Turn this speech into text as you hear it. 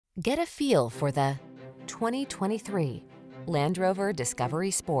Get a feel for the 2023 Land Rover Discovery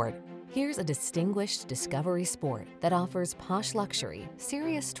Sport. Here's a distinguished Discovery Sport that offers posh luxury,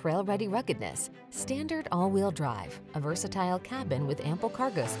 serious trail-ready ruggedness, standard all-wheel drive, a versatile cabin with ample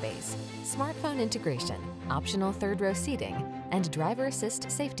cargo space, smartphone integration, optional third-row seating, and driver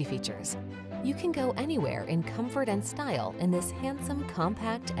assist safety features. You can go anywhere in comfort and style in this handsome,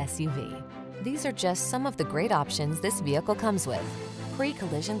 compact SUV. These are just some of the great options this vehicle comes with: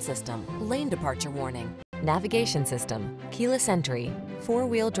 pre-collision system, lane departure warning, navigation system, keyless entry,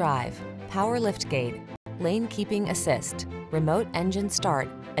 four-wheel drive, power liftgate, lane keeping assist, remote engine start,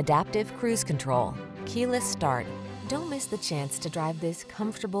 adaptive cruise control, keyless start. Don't miss the chance to drive this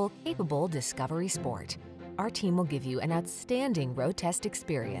comfortable, capable Discovery Sport. Our team will give you an outstanding road test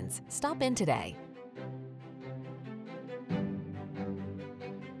experience. Stop in today.